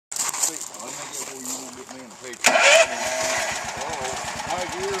Let me get where you won't get me in the picture. Uh-oh. High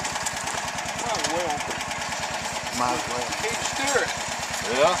gear. Might as well. Might as well. Can't steer it.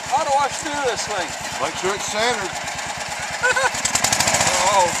 Yeah. How do I steer this thing? Make sure it's centered.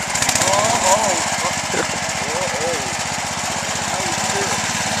 Oh. How do you steer it?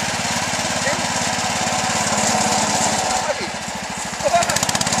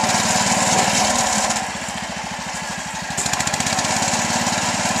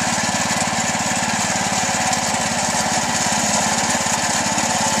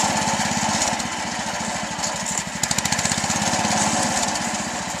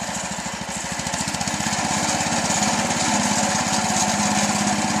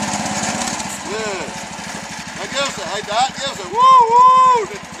 Hey, Dyke, give us a woo-woo!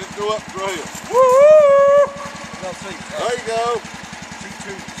 Just go up the trail. Woo-woo! There you go.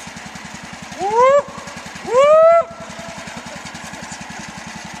 Woo! Woo!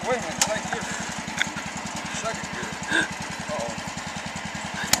 Wait a minute, take this. Second gear.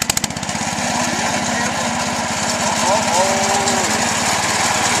 Uh-oh.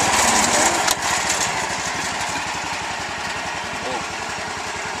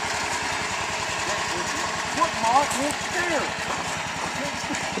 Mark, won't steer.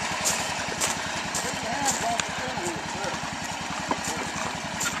 Get your hands off the steering wheel, sir.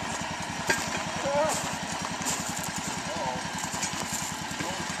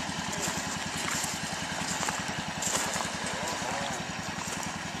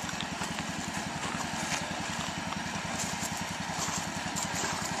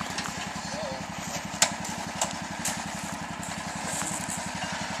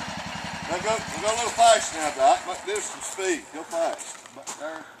 Now go a little fast now, Dyke. But there's some speed. Go fast. But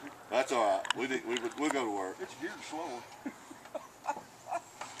there. That's all right. We'll go to work. It's geared slower.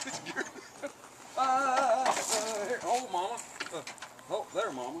 It's geared. Here, hold, Mama. Oh,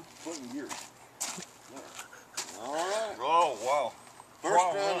 there, Mama. Put in gear. There. All right. Oh, wow.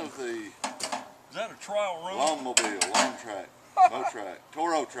 First run of the Is that a trial run? Longmobile, long track, no track,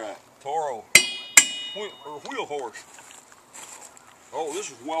 Toro track. Toro. Wheel horse. Oh,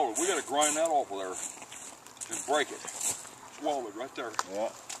 this is welded. We got to grind that off of there and break it. It's welded right there. Yeah.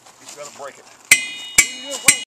 He's got to break it.